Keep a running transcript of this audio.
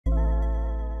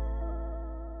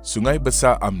Sungai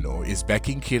Besar Umno is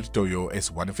backing Khir Toyo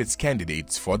as one of its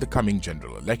candidates for the coming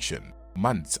general election,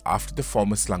 months after the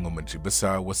former Selangor Menteri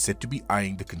Besar was said to be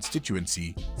eyeing the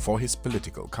constituency for his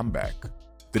political comeback.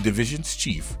 The division's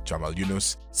chief, Jamal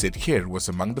Yunus, said Khir was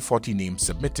among the 40 names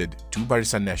submitted to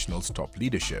Barisan Nasional's top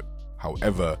leadership.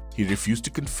 However, he refused to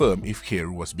confirm if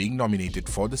Khir was being nominated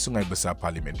for the Sungai Besar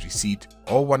parliamentary seat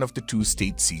or one of the two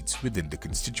state seats within the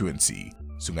constituency,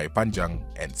 Sungai Panjang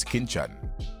and Sekinchan.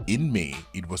 In May,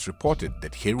 it was reported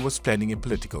that Khir was planning a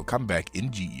political comeback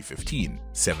in GE15,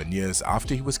 7 years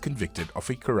after he was convicted of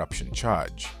a corruption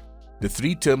charge. The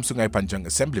three-term Sungai Panjang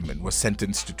assemblyman was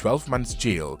sentenced to 12 months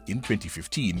jail in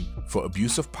 2015 for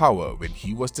abuse of power when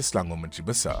he was the Selangor Menteri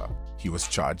Besar. He was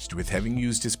charged with having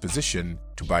used his position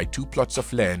to buy 2 plots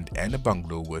of land and a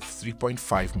bungalow worth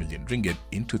 3.5 million ringgit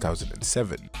in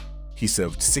 2007. He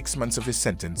served 6 months of his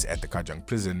sentence at the Kajang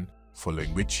prison,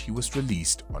 following which he was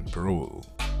released on parole.